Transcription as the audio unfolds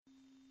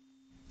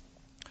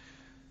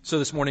So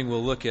this morning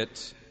we'll look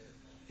at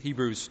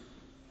Hebrews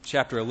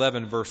chapter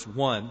 11, verse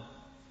 1, a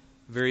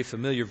very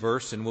familiar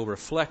verse, and we'll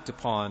reflect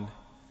upon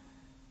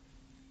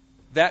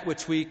that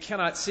which we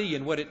cannot see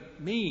and what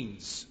it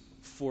means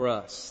for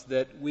us,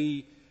 that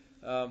we,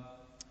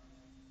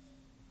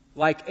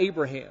 like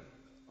Abraham,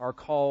 are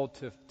called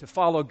to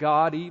follow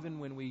God even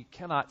when we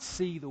cannot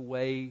see the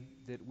way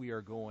that we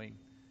are going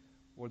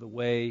or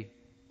the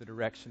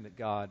direction that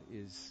God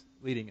is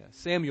leading us.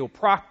 Samuel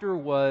Proctor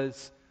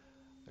was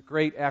a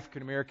great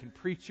African-American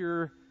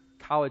preacher,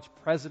 college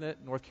president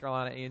in North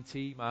Carolina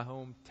A&T, my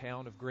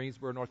hometown of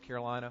Greensboro, North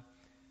Carolina.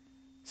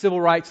 Civil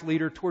rights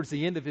leader towards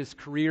the end of his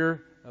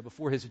career,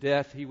 before his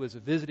death, he was a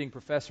visiting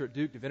professor at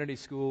Duke Divinity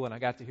School, and I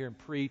got to hear him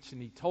preach,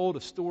 and he told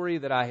a story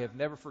that I have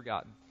never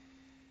forgotten.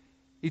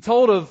 He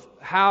told of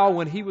how,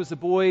 when he was a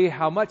boy,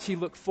 how much he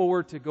looked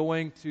forward to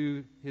going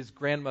to his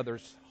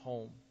grandmother's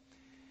home.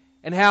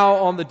 And how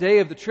on the day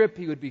of the trip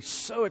he would be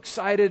so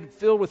excited,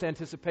 filled with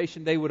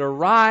anticipation. They would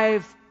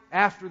arrive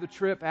after the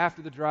trip,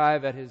 after the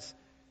drive at his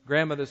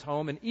grandmother's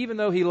home. And even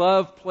though he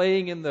loved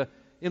playing in the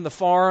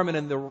farm and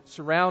in the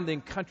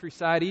surrounding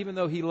countryside, even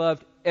though he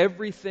loved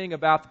everything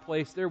about the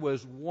place, there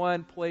was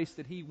one place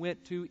that he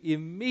went to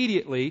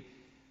immediately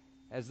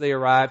as they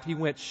arrived. He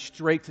went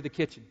straight to the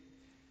kitchen.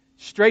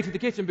 Straight to the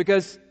kitchen,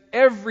 because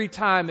every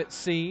time it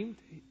seemed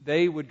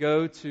they would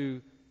go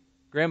to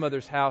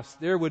grandmother's house,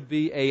 there would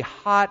be a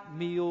hot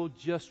meal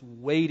just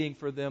waiting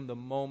for them the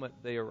moment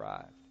they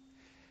arrived.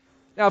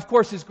 Now, of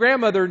course, his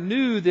grandmother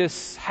knew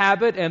this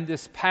habit and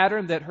this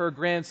pattern that her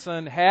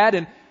grandson had,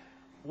 and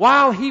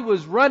while he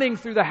was running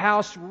through the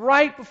house,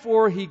 right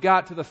before he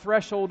got to the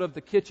threshold of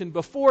the kitchen,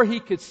 before he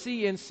could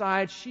see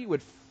inside, she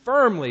would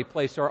firmly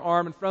place her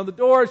arm in front of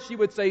the door. She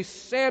would say,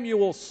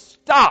 "Samuel,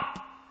 stop!"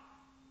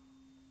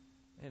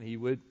 And he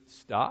would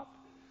stop.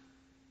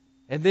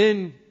 And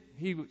then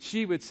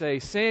she would say,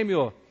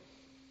 "Samuel,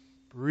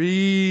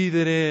 breathe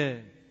it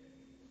in."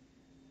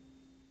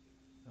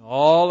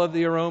 All of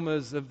the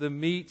aromas of the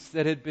meats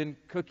that had been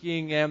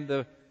cooking and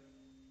the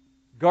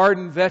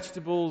garden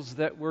vegetables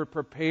that were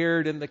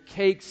prepared and the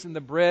cakes and the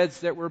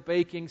breads that were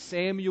baking.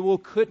 Samuel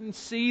couldn't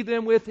see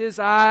them with his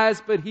eyes,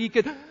 but he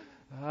could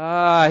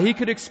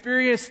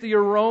experience the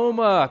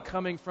aroma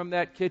coming from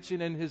that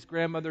kitchen. And his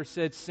grandmother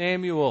said,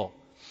 "Samuel,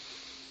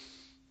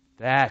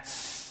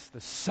 that's the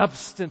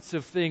substance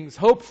of things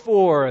hoped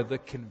for, the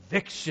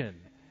conviction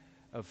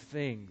of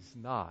things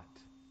not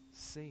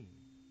seen."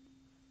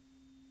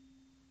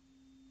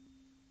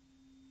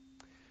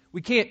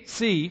 We can't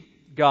see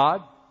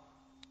God.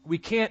 We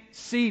can't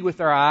see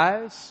with our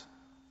eyes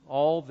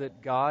all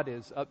that God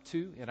is up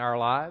to in our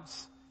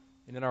lives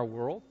and in our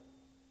world.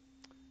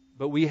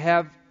 But we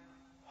have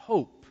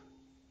hope.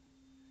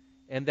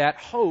 And that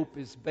hope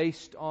is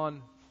based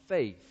on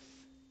faith.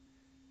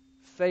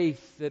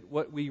 Faith that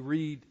what we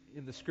read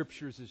in the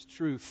Scriptures is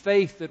true.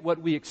 Faith that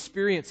what we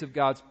experience of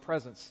God's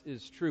presence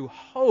is true.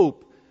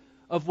 Hope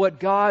of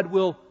what God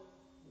will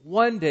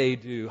one day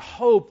do.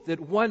 Hope that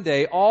one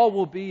day all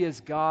will be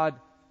as God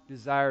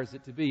desires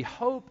it to be.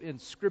 Hope in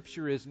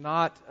Scripture is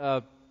not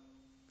a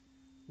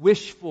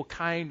wishful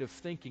kind of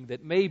thinking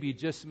that maybe,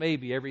 just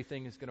maybe,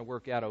 everything is going to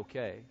work out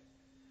okay.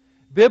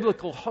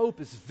 Biblical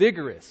hope is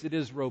vigorous. It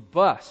is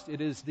robust.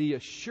 It is the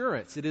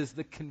assurance. It is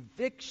the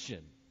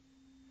conviction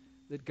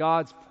that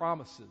God's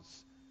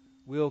promises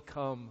will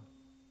come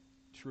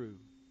true.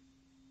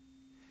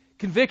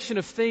 Conviction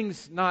of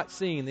things not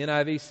seen. The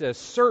NIV says,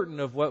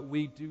 certain of what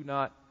we do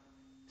not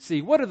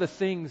see. What are the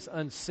things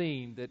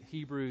unseen that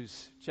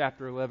Hebrews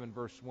chapter 11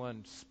 verse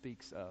 1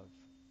 speaks of?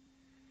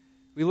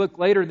 We look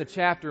later in the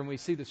chapter and we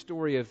see the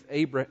story of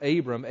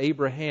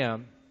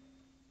Abraham,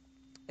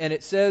 and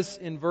it says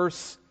in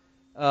verse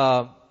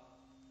 10,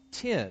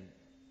 it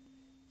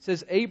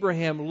says,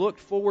 "Abraham looked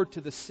forward to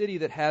the city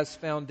that has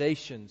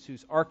foundations,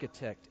 whose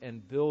architect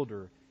and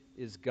builder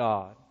is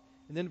God."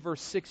 And then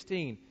verse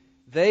 16,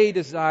 "They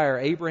desire,"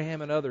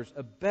 Abraham and others,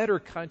 "a better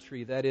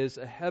country, that is,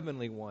 a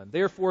heavenly one.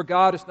 Therefore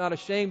God is not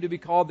ashamed to be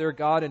called their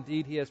God.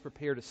 Indeed, He has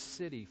prepared a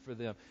city for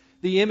them."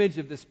 The image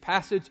of this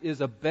passage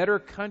is a better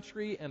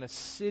country and a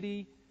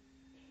city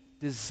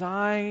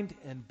designed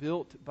and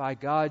built by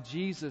God.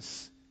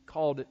 Jesus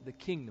called it the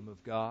kingdom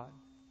of God.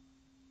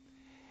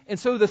 And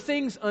so the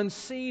things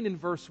unseen in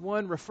verse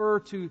 1 refer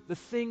to the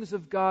things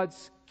of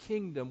God's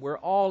kingdom, where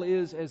all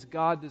is as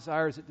God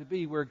desires it to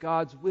be, where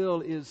God's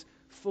will is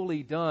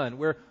fully done,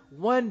 where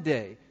one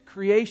day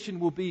creation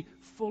will be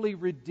fully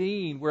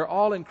redeemed, where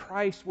all in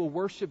Christ will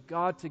worship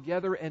God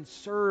together and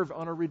serve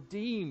on a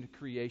redeemed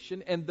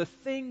creation. And the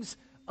things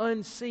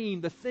unseen,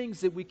 the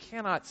things that we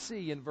cannot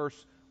see in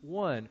verse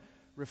 1,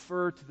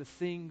 refer to the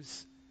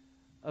things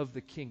of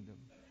the kingdom.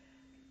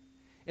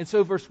 And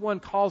so verse 1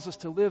 calls us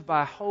to live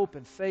by hope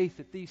and faith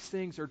that these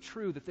things are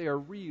true, that they are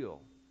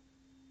real,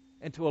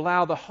 and to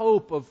allow the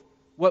hope of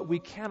what we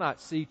cannot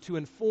see to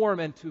inform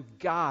and to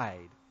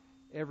guide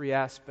every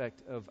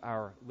aspect of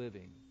our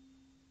living.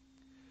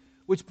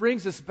 Which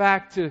brings us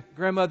back to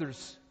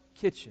grandmother's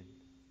kitchen.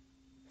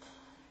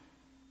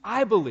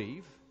 I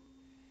believe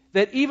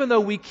that even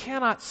though we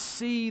cannot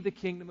see the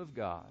kingdom of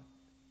God,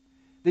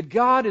 that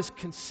God is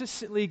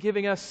consistently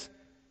giving us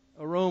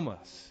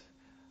aromas,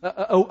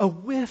 a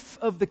whiff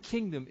of the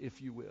kingdom,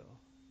 if you will.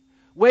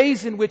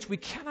 Ways in which we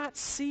cannot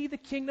see the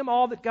kingdom,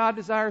 all that God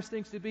desires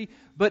things to be,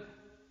 but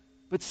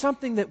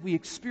something that we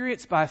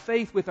experience by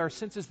faith with our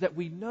senses, that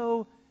we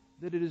know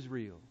that it is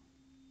real.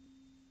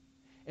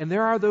 And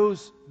there are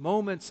those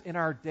moments in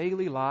our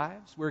daily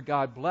lives where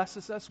God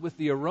blesses us with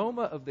the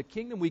aroma of the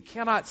kingdom. We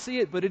cannot see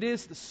it, but it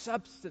is the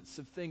substance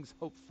of things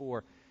hoped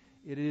for.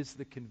 It is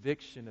the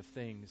conviction of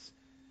things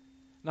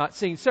not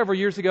seen. Several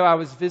years ago, I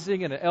was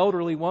visiting an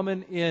elderly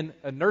woman in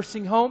a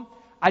nursing home.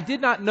 I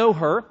did not know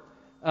her.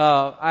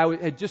 I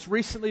had just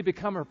recently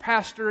become her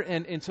pastor,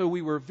 and so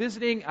we were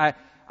visiting.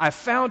 I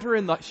found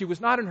her she was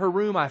not in her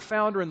room. I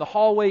found her in the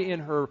hallway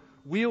in her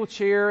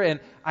wheelchair, and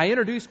I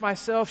introduced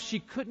myself. She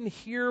couldn't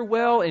hear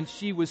well, and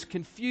she was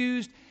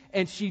confused,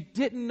 and she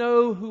didn't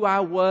know who I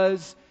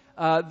was.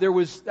 No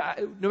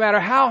matter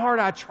how hard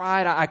I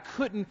tried, I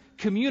couldn't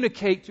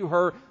communicate to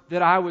her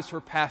that I was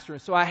her pastor.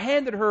 And so I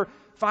handed her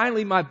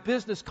finally my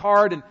business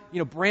card, and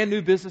brand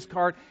new business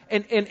card,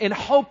 and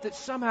hoped that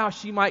somehow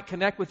she might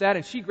connect with that.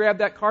 And she grabbed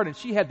that card, and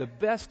she had the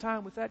best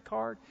time with that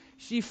card.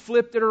 She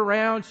flipped it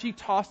around, she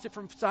tossed it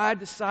from side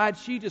to side,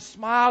 she just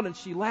smiled and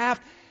she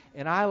laughed,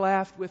 and I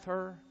laughed with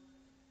her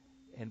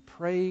and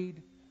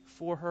prayed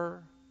for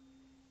her,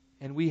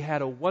 and we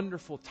had a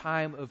wonderful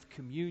time of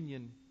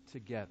communion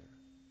together.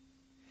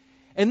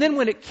 And then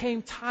when it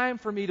came time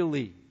for me to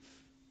leave,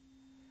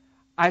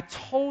 I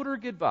told her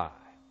goodbye.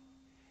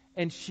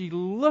 And she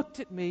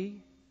looked at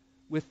me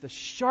with the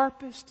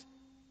sharpest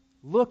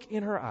look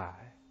in her eye.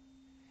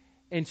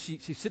 And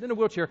she's sitting in a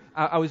wheelchair.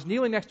 I was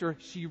kneeling next to her.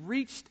 She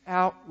reached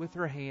out with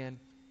her hand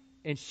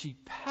and she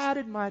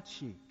patted my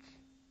cheek.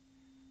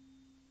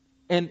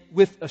 And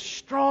with a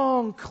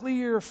strong,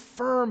 clear,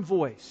 firm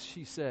voice,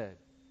 she said,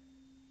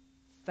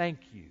 "Thank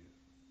you.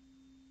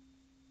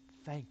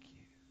 Thank you."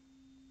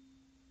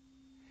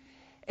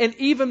 And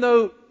even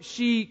though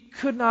she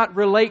could not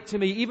relate to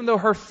me, even though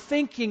her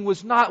thinking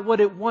was not what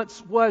it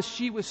once was,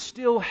 she was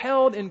still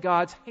held in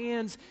God's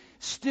hands,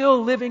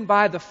 still living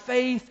by the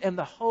faith and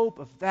the hope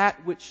of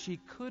that which she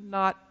could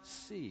not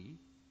see.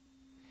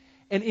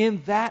 And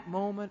in that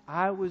moment,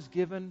 I was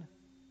given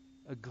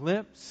a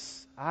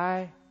glimpse.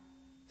 I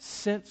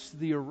sensed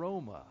the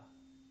aroma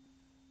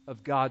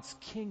of God's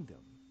kingdom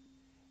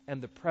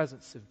and the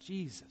presence of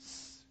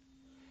Jesus,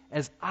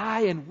 as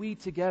I and we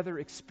together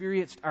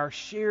experienced our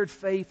shared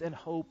faith and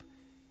hope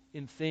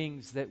in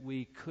things that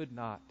we could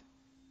not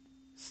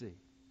see.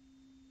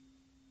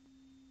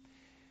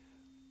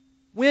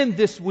 When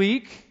this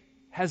week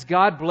has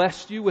God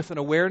blessed you with an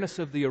awareness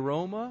of the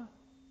aroma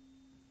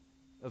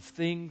of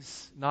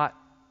things not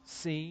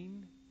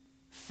seen,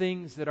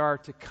 things that are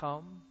to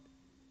come,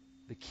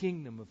 the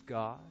kingdom of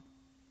God?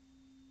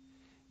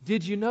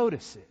 Did you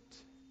notice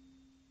it?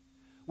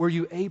 Were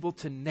you able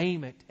to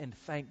name it and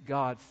thank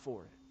God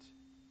for it?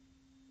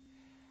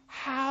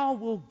 How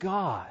will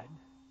God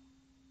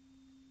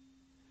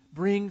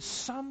bring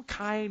some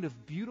kind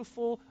of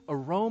beautiful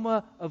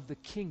aroma of the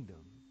kingdom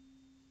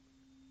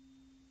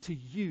to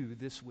you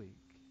this week?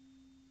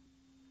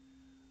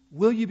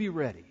 Will you be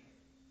ready?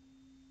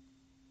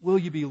 Will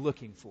you be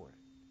looking for it?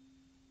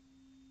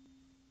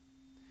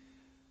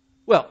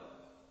 Well,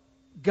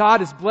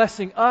 God is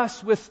blessing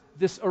us with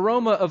this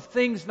aroma of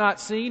things not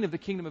seen, of the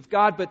kingdom of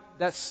God, but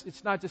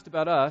it's not just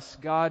about us.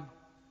 God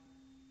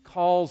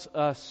calls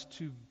us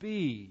to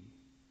be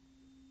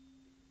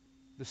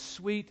the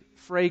sweet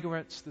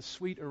fragrance, the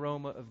sweet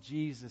aroma of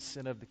Jesus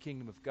and of the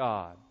kingdom of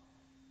God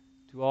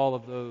to all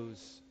of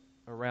those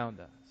around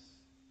us.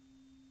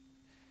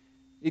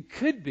 It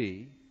could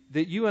be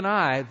that you and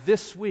I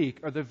this week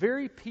are the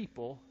very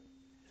people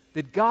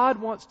that God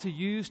wants to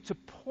use to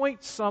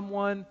point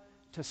someone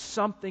to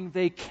something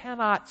they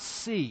cannot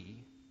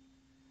see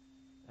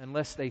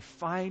unless they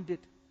find it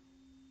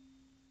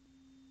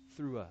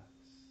through us.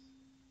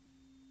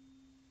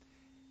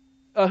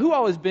 Who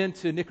all has been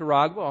to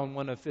Nicaragua on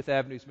one of Fifth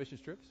Avenue's mission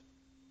trips?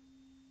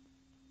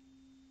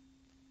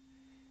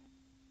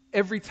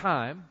 Every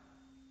time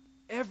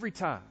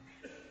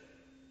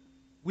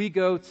we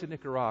go to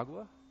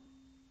Nicaragua,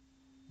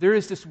 there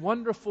is this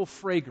wonderful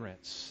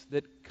fragrance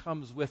that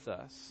comes with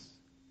us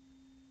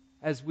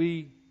as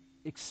we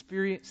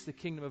experience the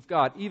kingdom of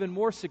God. Even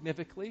more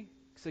significantly,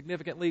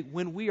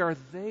 when we are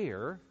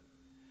there,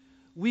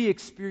 we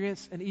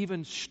experience an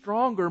even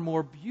stronger,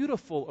 more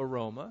beautiful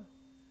aroma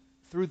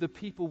through the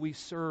people we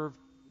serve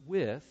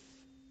with,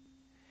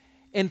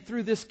 and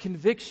through this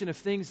conviction of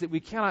things that we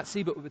cannot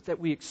see, but that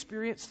we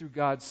experience through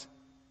God's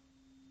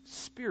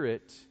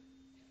Spirit.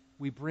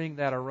 We bring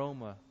that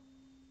aroma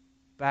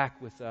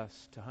back with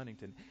us to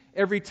Huntington.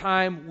 Every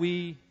time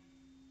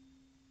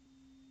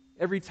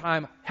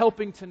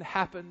Helpington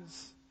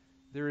happens,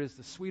 there is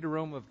the sweet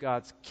aroma of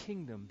God's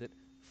kingdom that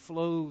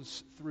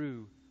flows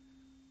through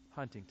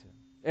Huntington.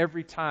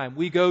 Every time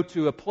we go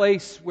to a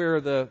place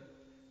where the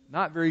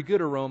not very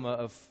good aroma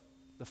of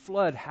the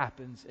flood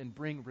happens and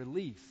bring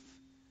relief,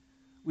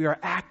 we are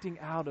acting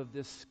out of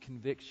this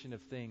conviction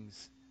of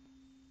things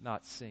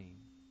not seen.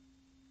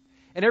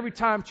 And every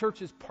time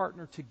churches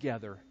partner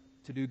together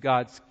to do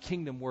God's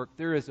kingdom work,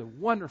 there is a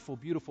wonderful,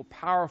 beautiful,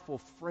 powerful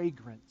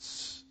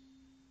fragrance,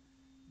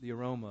 the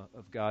aroma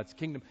of God's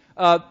kingdom.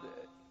 A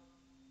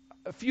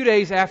few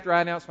days after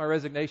I announced my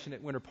resignation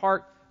at Winter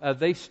Park,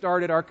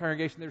 our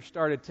congregation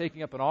started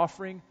taking up an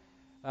offering,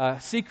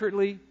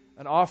 secretly,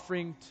 an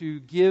offering to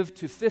give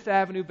to Fifth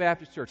Avenue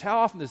Baptist Church. How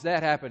often does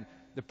that happen?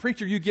 The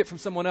preacher you get from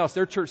someone else,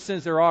 their church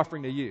sends their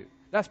offering to you.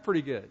 That's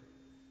pretty good.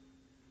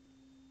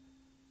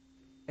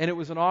 And it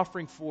was an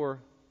offering for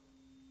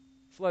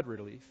flood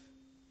relief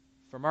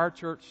from our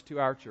church to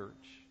our church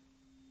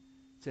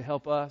to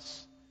help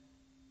us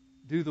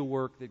do the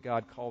work that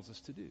God calls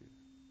us to do.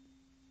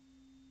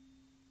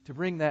 To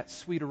bring that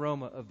sweet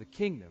aroma of the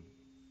kingdom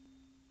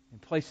in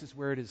places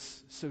where it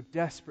is so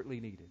desperately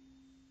needed.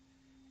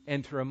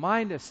 And to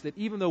remind us that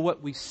even though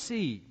what we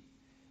see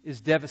is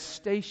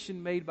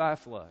devastation made by a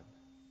flood,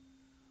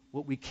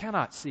 what we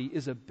cannot see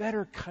is a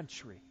better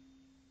country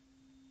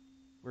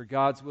where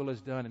God's will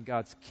is done and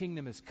God's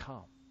kingdom has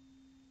come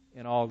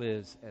and all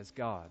is as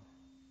God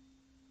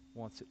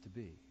wants it to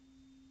be.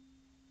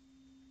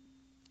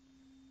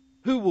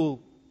 Who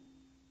will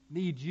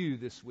need you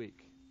this week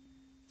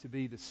to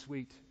be the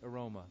sweet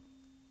aroma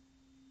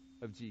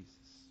of Jesus?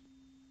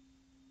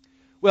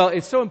 Well,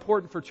 it's so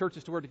important for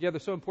churches to work together,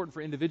 so important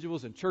for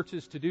individuals and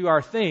churches to do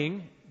our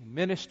thing in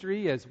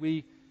ministry as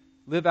we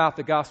live out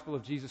the gospel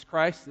of Jesus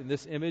Christ in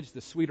this image,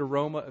 the sweet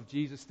aroma of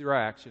Jesus through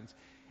our actions.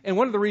 And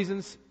one of the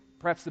reasons,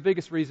 perhaps the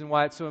biggest reason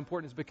why it's so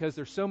important, is because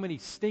there's so many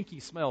stinky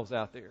smells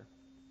out there.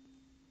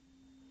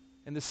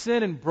 And the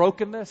sin and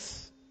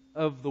brokenness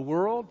of the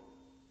world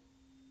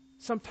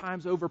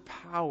sometimes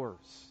overpowers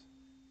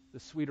the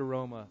sweet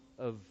aroma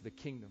of the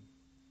kingdom.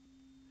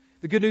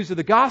 The good news of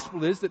the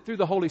gospel is that through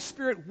the Holy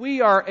Spirit,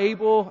 we are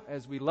able,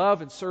 as we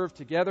love and serve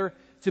together,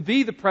 to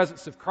be the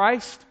presence of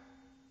Christ.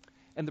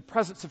 And the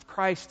presence of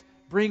Christ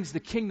brings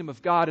the kingdom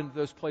of God into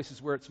those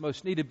places where it's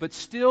most needed. But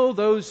still,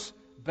 those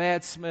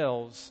bad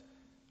smells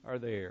are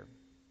there.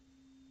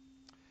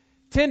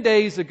 10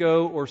 days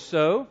ago or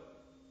so,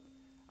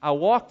 I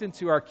walked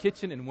into our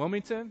kitchen in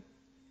Wilmington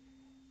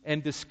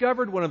and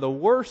discovered one of the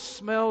worst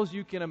smells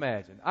you can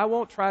imagine. I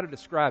won't try to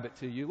describe it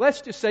to you.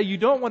 Let's just say you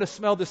don't want to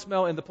smell this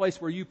smell in the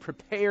place where you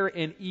prepare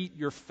and eat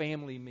your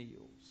family meals.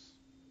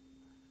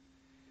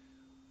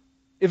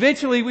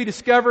 Eventually, we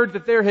discovered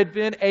that there had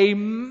been a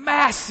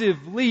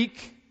massive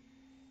leak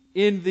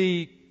in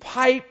the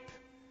pipe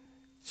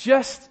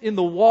just in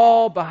the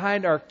wall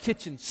behind our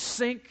kitchen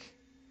sink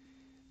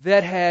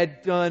that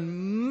had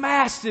done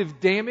massive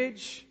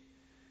damage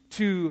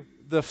to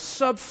the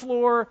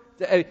subfloor.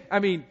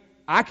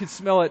 I could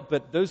smell it,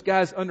 but those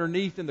guys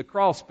underneath in the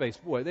crawl space,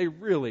 boy,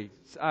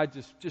 I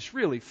just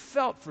really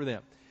felt for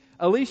them.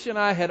 Alicia and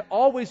I had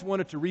always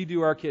wanted to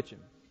redo our kitchen.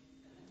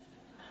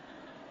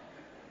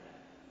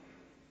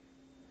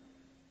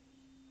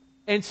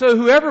 And so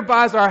whoever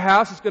buys our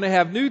house is going to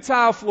have new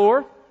tile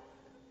floor,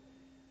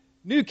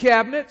 new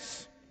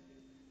cabinets,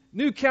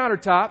 new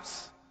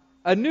countertops,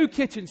 a new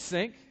kitchen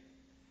sink,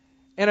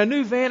 and a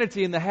new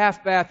vanity in the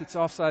half bath that's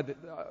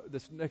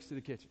that's next to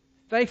the kitchen.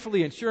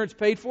 Thankfully, insurance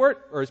paid for it,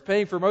 or is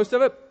paying for most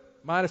of it,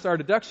 minus our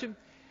deduction.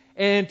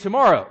 And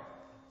tomorrow,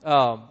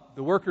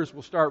 the workers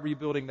will start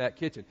rebuilding that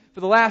kitchen. For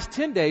the last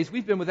 10 days,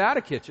 we've been without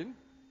a kitchen,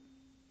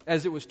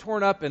 as it was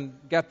torn up and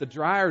got the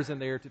dryers in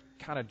there to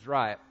kind of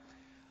dry it.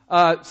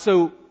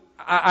 So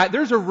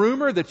there's a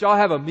rumor that y'all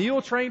have a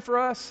meal train for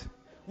us.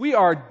 We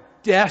are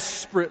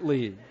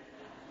desperately,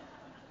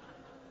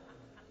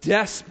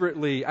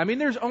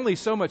 there's only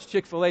so much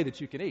Chick-fil-A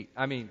that you can eat.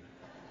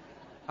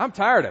 I'm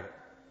tired of it.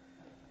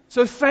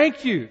 So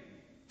thank you.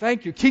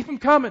 Keep them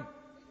coming.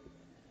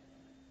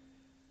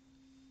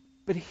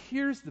 But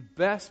here's the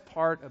best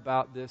part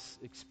about this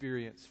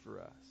experience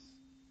for us.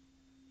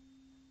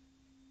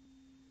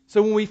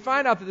 So when we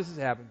find out that this has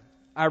happened,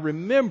 I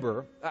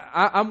remember,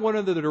 I'm one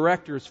of the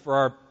directors for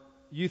our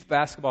youth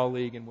basketball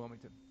league in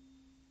Wilmington.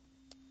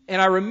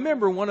 And I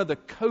remember one of the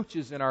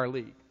coaches in our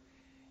league.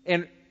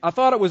 And I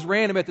thought it was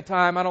random at the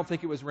time. I don't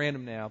think it was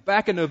random now.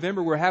 Back in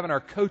November, we were having our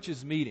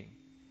coaches meeting.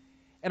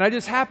 And I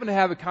just happened to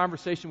have a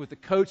conversation with the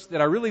coach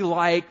that I really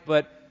like,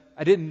 but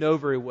I didn't know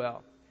very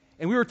well.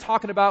 And we were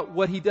talking about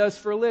what he does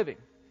for a living.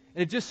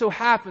 And it just so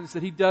happens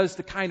that he does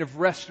the kind of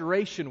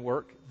restoration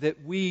work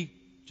that we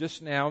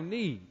just now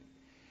need.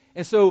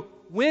 And so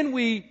when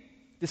we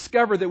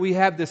discover that we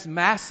have this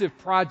massive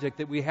project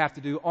that we have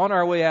to do on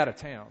our way out of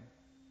town,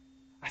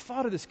 I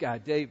thought of this guy,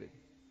 David.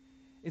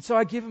 And so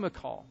I give him a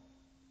call.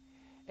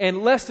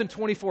 And less than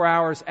 24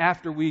 hours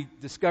after we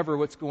discover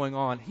what's going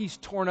on, his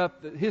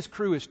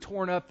crew has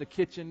torn up the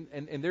kitchen,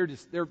 and they're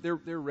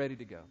ready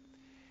to go.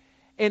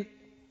 And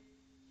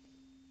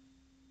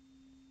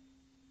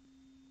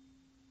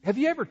have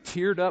you ever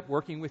teared up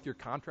working with your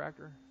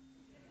contractor?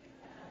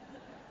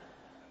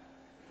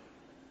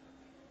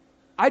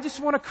 I just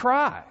want to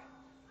cry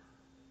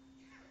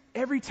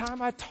every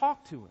time I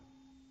talk to him,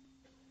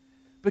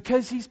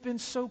 because he's been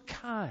so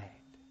kind,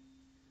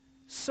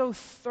 so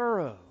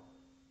thorough,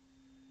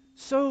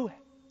 so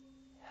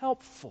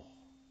helpful.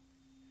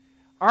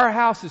 Our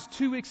house is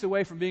 2 weeks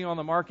away from being on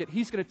the market.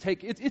 He's going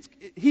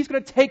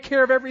to take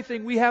care of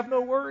everything. We have no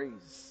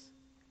worries.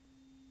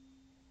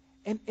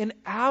 And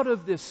out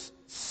of this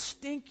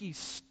stinky,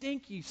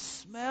 stinky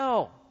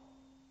smell,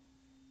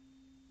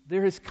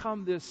 there has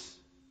come this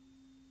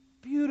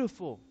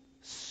beautiful,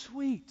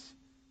 sweet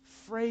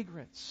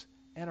fragrance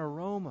and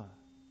aroma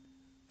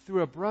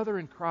through a brother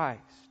in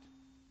Christ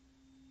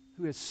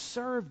who has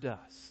served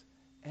us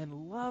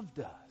and loved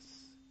us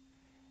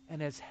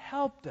and has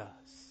helped us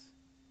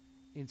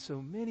in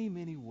so many,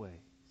 many ways.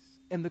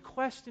 And the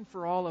question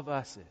for all of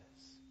us is,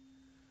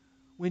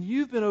 when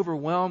you've been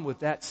overwhelmed with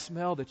that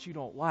smell that you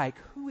don't like,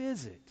 who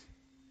is it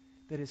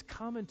that has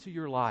come into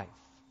your life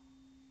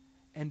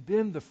and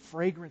been the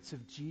fragrance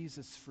of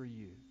Jesus for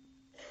you?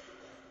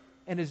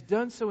 And has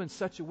done so in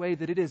such a way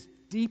that it has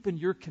deepened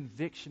your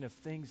conviction of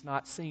things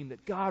not seen,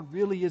 that God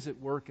really is at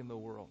work in the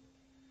world,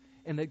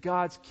 and that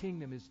God's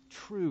kingdom is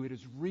true, it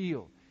is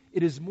real.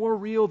 It is more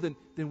real than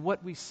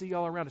what we see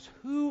all around us.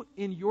 Who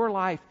in your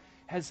life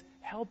has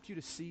helped you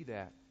to see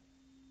that?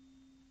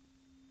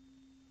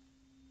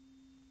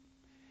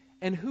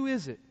 And who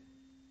is it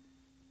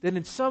that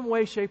in some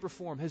way, shape, or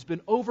form has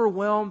been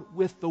overwhelmed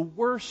with the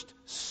worst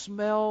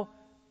smell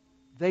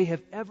they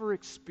have ever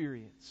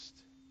experienced?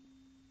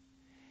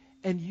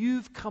 And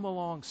you've come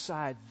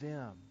alongside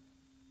them.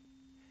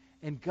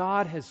 And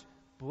God has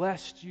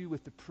blessed you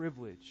with the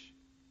privilege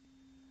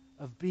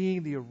of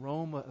being the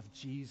aroma of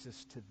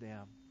Jesus to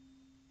them.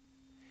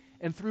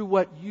 And through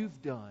what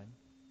you've done,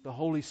 the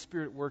Holy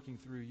Spirit working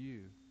through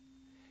you,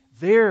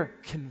 their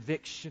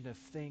conviction of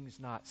things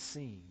not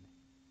seen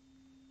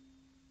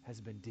has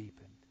been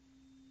deepened.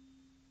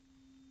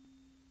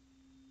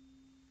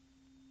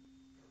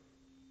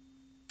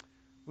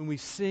 When we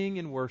sing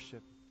and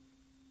worship,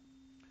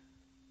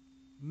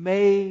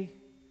 may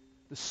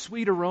the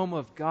sweet aroma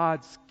of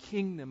God's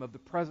kingdom, of the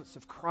presence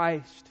of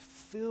Christ,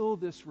 fill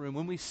this room.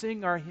 When we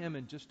sing our hymn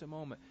in just a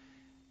moment,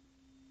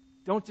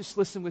 don't just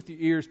listen with your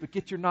ears, but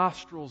get your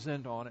nostrils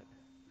in on it,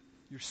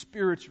 your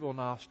spiritual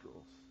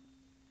nostrils,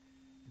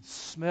 and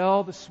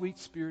smell the sweet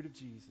Spirit of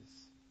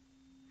Jesus.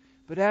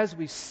 But as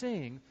we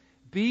sing,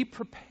 be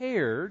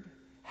prepared,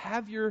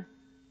 have your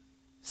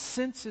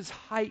senses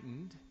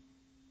heightened,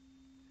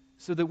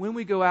 so that when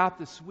we go out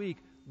this week,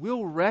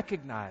 we'll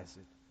recognize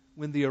it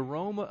when the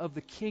aroma of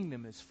the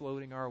kingdom is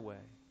floating our way.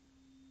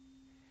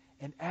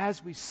 And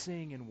as we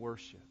sing and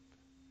worship,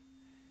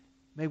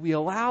 may we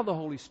allow the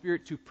Holy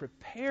Spirit to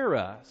prepare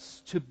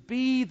us to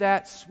be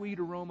that sweet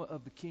aroma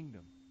of the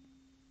kingdom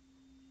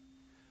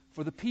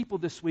for the people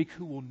this week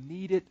who will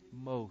need it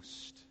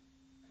most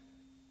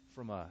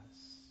from us.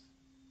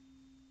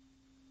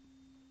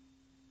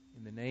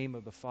 In the name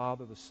of the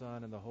Father, the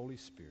Son, and the Holy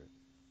Spirit.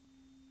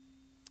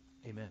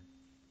 Amen.